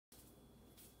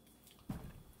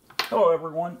Hello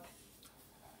everyone,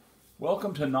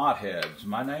 welcome to Knotheads.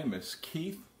 My name is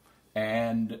Keith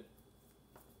and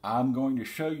I'm going to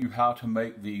show you how to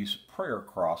make these prayer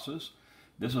crosses.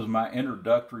 This is my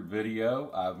introductory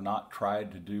video. I've not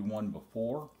tried to do one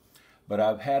before, but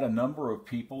I've had a number of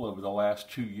people over the last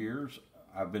 2 years,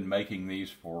 I've been making these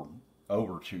for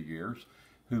over 2 years,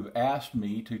 who've asked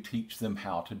me to teach them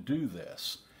how to do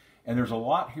this. And there's a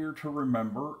lot here to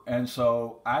remember, and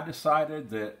so I decided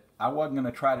that I wasn't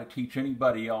going to try to teach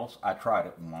anybody else. I tried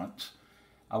it once.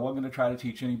 I wasn't going to try to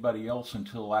teach anybody else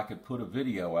until I could put a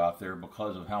video out there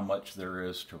because of how much there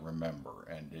is to remember,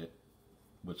 and it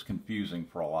was confusing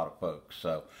for a lot of folks.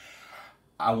 So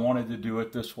I wanted to do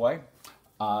it this way.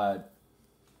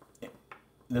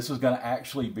 This is going to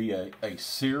actually be a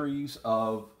series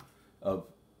of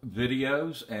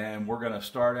videos, and we're going to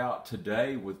start out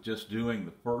today with just doing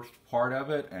the first part of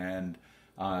it, and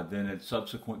then in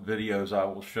subsequent videos I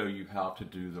will show you how to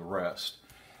do the rest.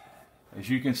 As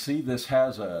you can see, this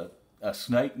has a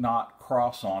snake knot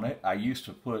cross on it. I used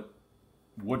to put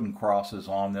wooden crosses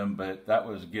on them, but that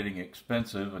was getting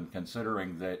expensive, and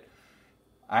considering that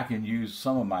I can use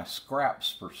some of my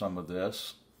scraps for some of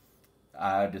this,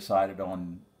 I decided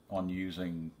on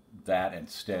using that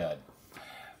instead.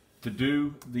 To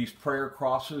do these prayer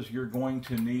crosses, you're going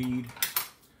to need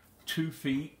 2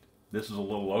 feet. This is a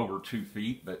little over 2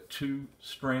 feet, but 2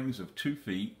 strings of 2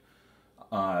 feet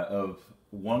of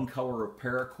one color of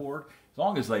paracord. As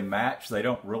long as they match, they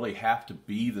don't really have to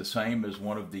be the same as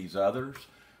one of these others.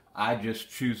 I just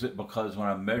choose it because when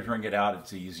I'm measuring it out,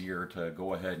 it's easier to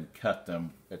go ahead and cut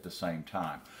them at the same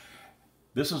time.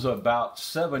 This is about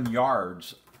 7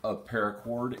 yards of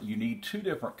paracord. You need 2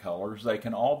 different colors. They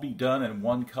can all be done in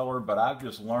one color, but I've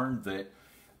just learned that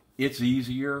it's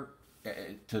easier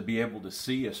to be able to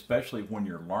see, especially when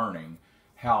you're learning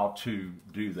how to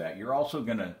do that. You're also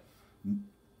going to,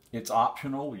 it's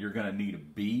optional, you're going to need a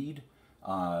bead,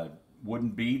 wooden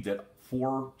bead that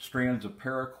 4 strands of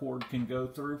paracord can go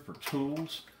through. For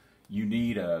tools, you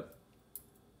need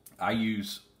I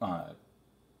use, I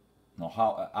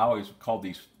always call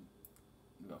these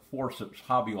forceps,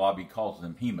 Hobby Lobby calls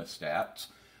them hemostats.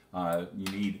 You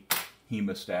need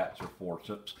hemostats or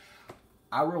forceps.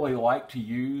 I really like to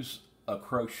use a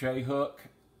crochet hook.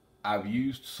 I've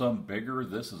used some bigger.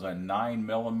 This is a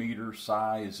 9mm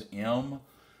size M.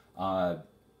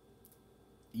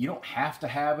 You don't have to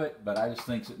have it, but I just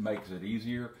think it makes it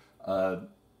easier.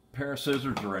 Pair of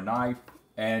scissors or a knife,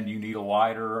 and you need a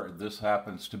lighter. This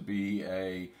happens to be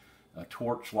a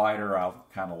torch lighter. I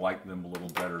kind of like them a little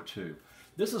better too.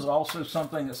 This is also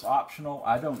something that's optional.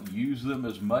 I don't use them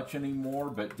as much anymore,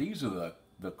 but these are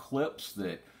the clips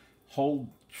that hold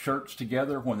shirts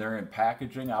together when they're in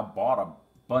packaging. I bought a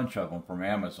bunch of them from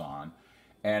Amazon,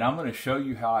 and I'm going to show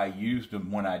you how I used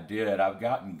them when I did. I've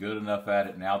gotten good enough at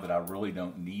it now that I really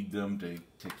don't need them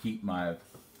to keep my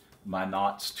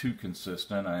knots too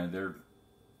consistent.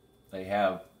 They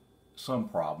have some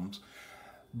problems,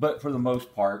 but for the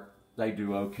most part they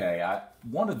do okay.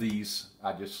 One of these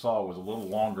I just saw was a little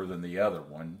longer than the other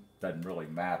one. Doesn't really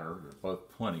matter, they're both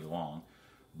plenty long.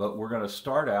 But we're going to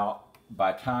start out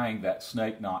by tying that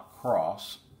snake knot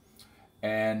cross,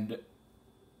 and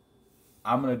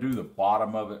I'm going to do the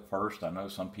bottom of it first. I know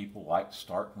some people like to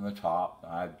start from the top.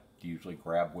 I usually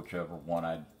grab whichever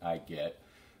one I get,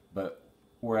 but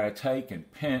we're going to take and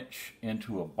pinch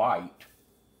into a bite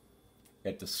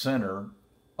at the center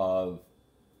of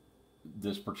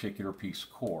this particular piece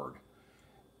of cord,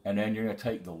 and then you're going to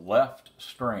take the left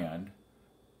strand,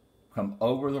 come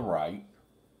over the right,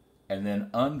 and then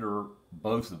under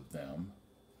both of them,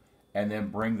 and then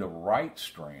bring the right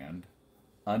strand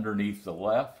underneath the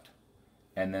left,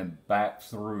 and then back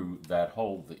through that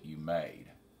hole that you made.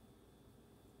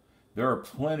 There are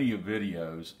plenty of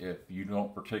videos, if you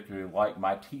don't particularly like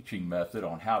my teaching method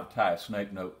on how to tie a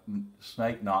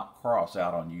snake knot cross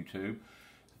out on YouTube.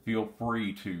 Feel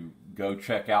free to go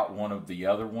check out one of the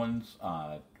other ones.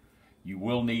 You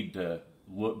will need to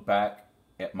look back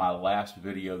at my last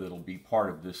video that'll be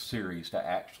part of this series to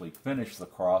actually finish the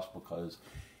cross, because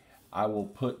I will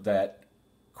put that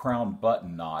crown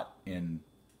button knot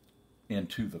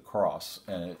into the cross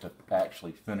to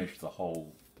actually finish the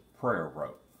whole prayer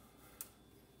rope.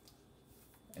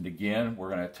 And again, we're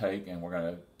going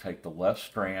to take the left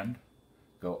strand,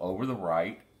 go over the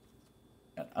right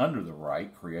and under the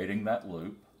right, creating that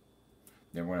loop.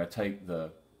 Then we're going to take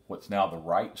what's now the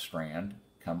right strand,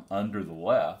 come under the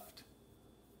left,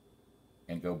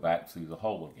 and go back through the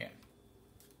hole again.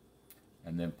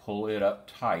 And then pull it up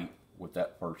tight with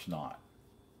that first knot.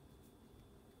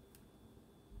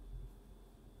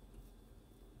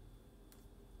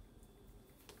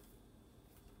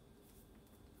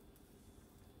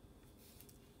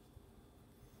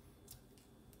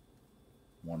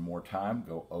 One more time,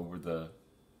 go over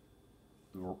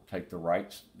take the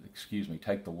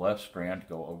take the left strand,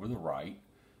 go over the right,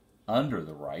 under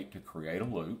the right to create a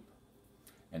loop,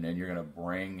 and then you're going to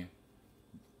bring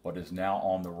what is now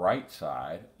on the right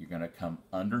side, you're going to come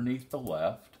underneath the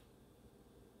left,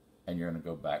 and you're going to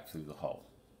go back through the hole.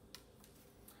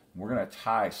 We're going to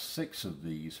tie 6 of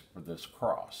these for this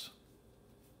cross.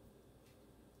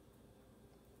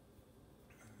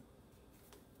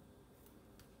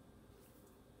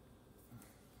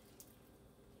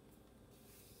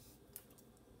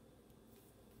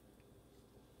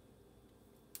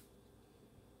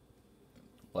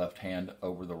 Left hand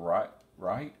over the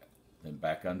right, then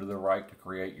back under the right to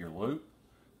create your loop.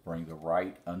 Bring the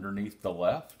right underneath the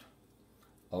left,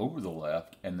 over the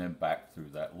left, and then back through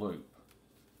that loop.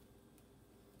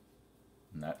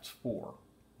 And that's 4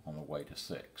 on the way to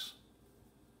 6.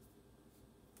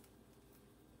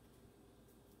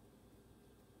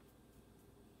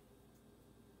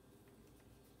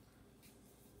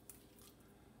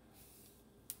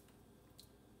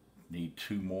 Need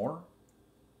 2 more.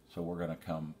 So we're going to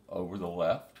come over the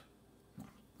left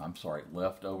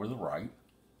over the right,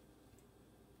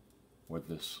 where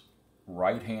this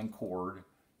right hand cord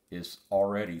is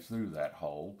already through that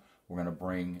hole. We're going to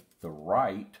bring the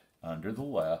right under the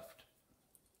left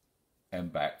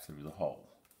and back through the hole.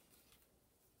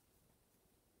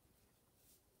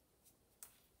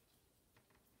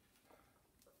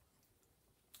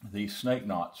 These snake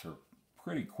knots are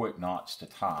pretty quick knots to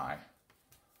tie,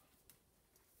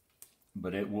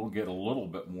 but it will get a little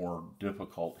bit more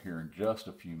difficult here in just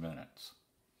a few minutes.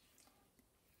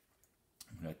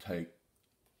 I'm going to take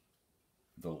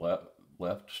the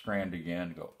left strand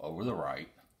again, go over the right,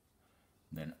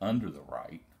 then under the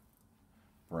right,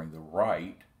 bring the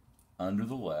right under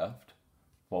the left,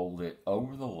 fold it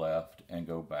over the left, and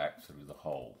go back through the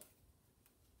hole.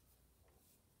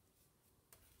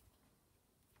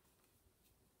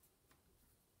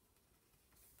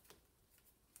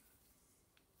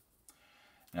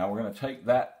 Now we're going to take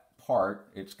that part,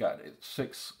 it's got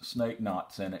 6 snake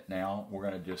knots in it now. We're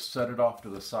going to just set it off to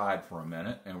the side for a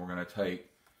minute, and we're going to take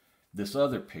this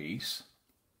other piece,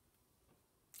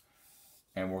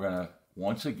 and we're going to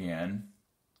once again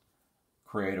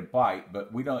create a bite,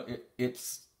 but we don't,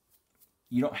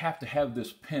 you don't have to have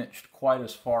this pinched quite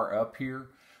as far up here,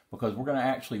 because we're going to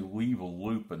actually leave a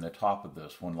loop in the top of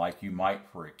this one like you might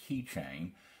for a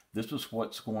keychain. This is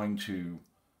what's going to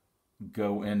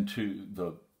go into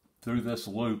through this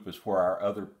loop is where our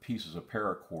other pieces of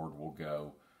paracord will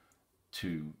go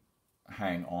to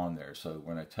hang on there. So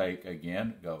we're going to take,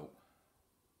 again, go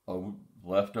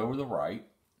left over the right,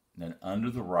 then under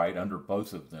the right, under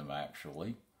both of them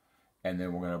actually, and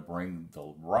then we're going to bring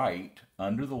the right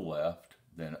under the left,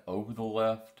 then over the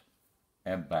left,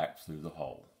 and back through the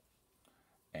hole.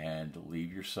 And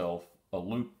leave yourself a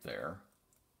loop there.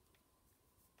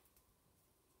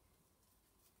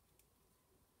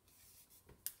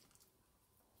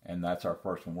 And that's our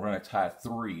first one. We're going to tie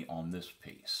 3 on this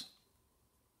piece.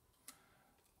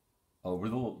 Over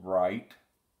the right,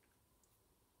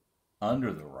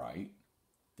 under the right,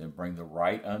 then bring the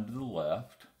right under the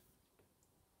left,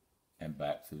 and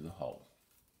back through the hole.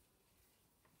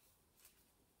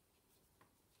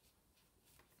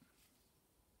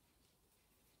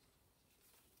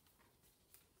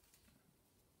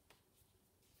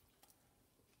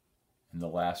 And the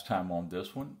last time on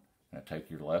this one, now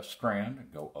take your left strand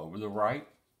and go over the right,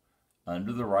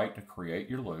 under the right to create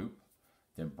your loop,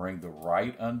 then bring the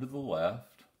right under the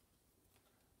left,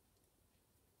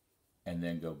 and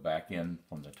then go back in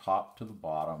from the top to the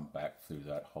bottom, back through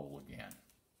that hole again.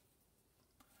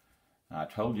 Now, I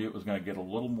told you it was going to get a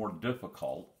little more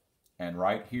difficult, and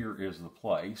right here is the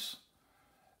place,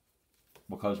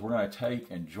 because we're going to take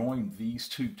and join these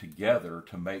 2 together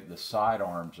to make the side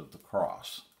arms of the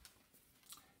cross.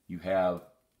 You have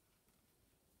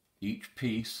each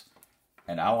piece,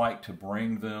 and I like to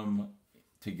bring them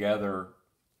together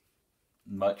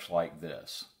much like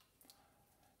this.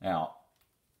 Now,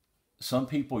 some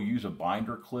people use a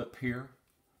binder clip here.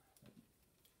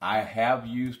 I have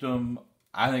used them.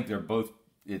 I think they're both,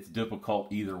 it's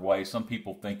difficult either way. Some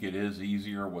people think it is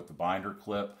easier with the binder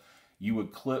clip. You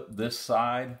would clip this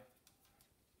side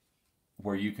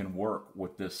where you can work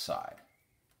with this side.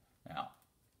 Now,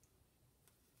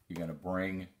 you're going to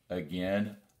bring,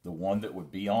 again, the one that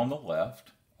would be on the left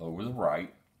over the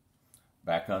right,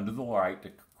 back under the right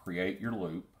to create your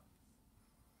loop.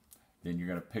 Then you're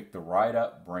going to pick the right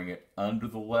up, bring it under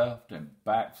the left, and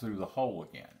back through the hole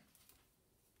again.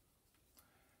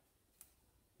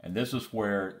 And this is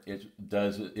where it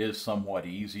is somewhat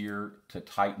easier to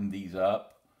tighten these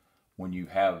up when you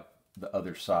have the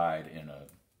other side in a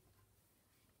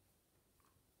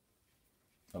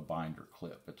binder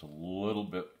clip. It's a little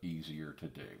bit easier to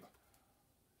do.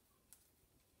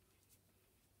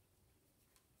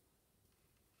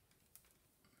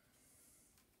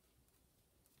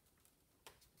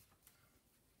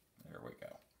 There we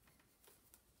go.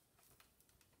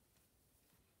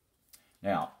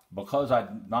 Now, because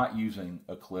I'm not using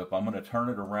a clip, I'm going to turn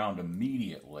it around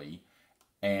immediately,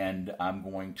 and I'm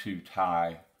going to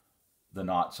tie the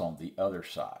knots on the other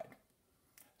side.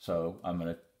 So I'm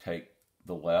going to take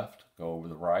the left, go over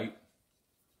the right,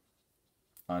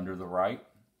 under the right,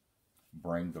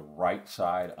 bring the right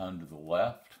side under the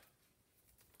left,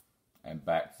 and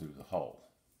back through the hole.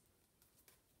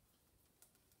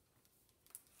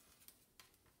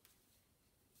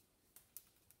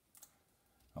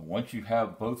 And once you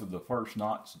have both of the first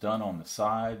knots done on the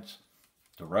sides,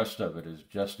 the rest of it is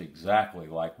just exactly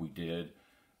like we did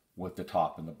with the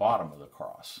top and the bottom of the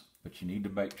cross. But you need to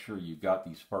make sure you've got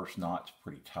these first knots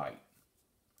pretty tight.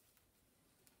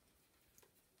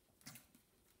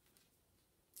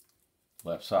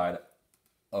 Left side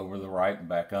over the right and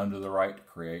back under the right to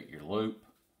create your loop.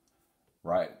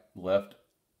 Right, left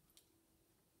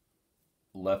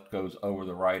goes over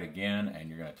the right again, and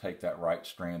you're going to take that right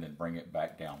strand and bring it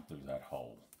back down through that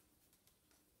hole.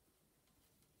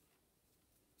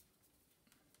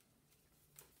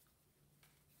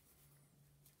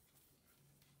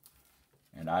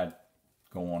 And I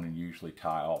go on and usually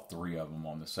tie all three of them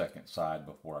on the second side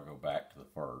before I go back to the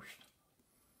first.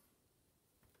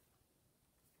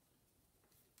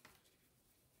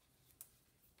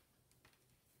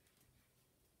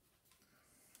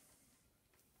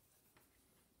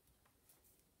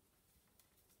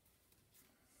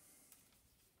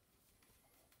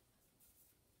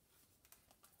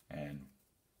 And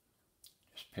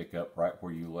just pick up right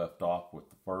where you left off with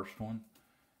the first one.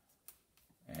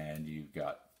 And you've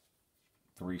got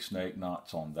 3 snake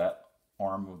knots on that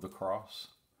arm of the cross.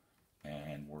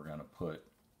 And we're going to put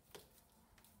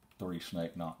 3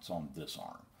 snake knots on this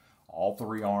arm. All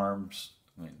 3 arms,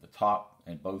 I mean the top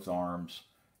and both arms,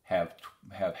 have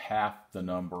half the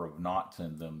number of knots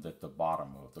in them that the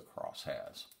bottom of the cross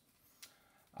has.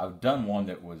 I've done one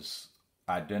that was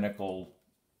identical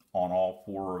on all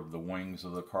 4 of the wings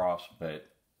of the cross, but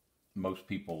most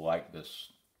people like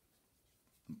this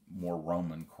more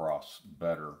Roman cross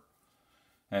better,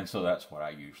 and so that's what I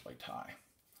usually tie.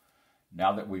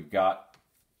 Now that we've got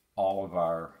all of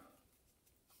our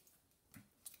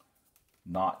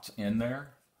knots in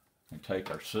there, and take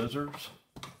our scissors,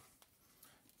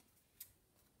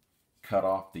 cut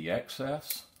off the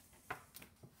excess.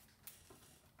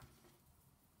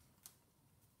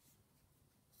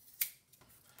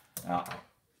 Now,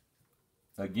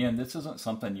 again, this isn't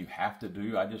something you have to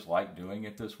do. I just like doing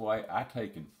it this way. I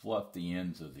take and fluff the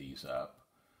ends of these up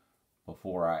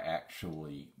before I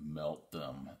actually melt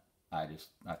them. I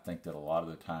think that a lot of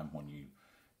the time when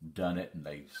you've done it and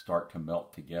they start to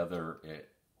melt together, it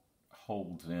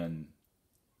holds in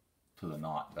to the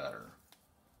knot better.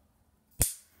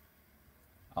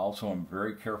 I also am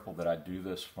very careful that I do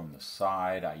this from the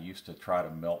side. I used to try to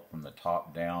melt from the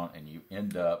top down, and you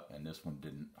end up, and this one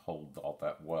didn't hold all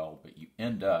that well, but you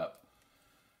end up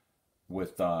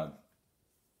with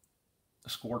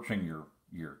scorching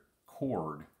your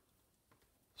cord.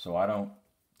 So I don't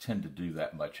tend to do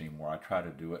that much anymore. I try to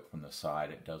do it from the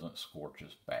side. It doesn't scorch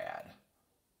as bad.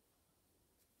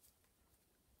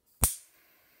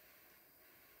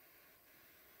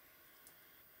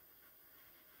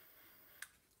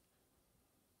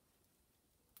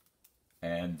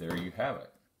 And there you have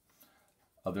it.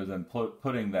 Other than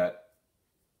putting that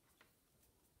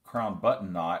crown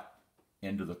button knot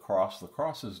into the cross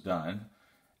is done.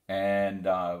 And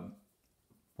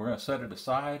we're going to set it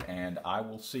aside, and I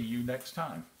will see you next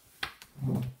time.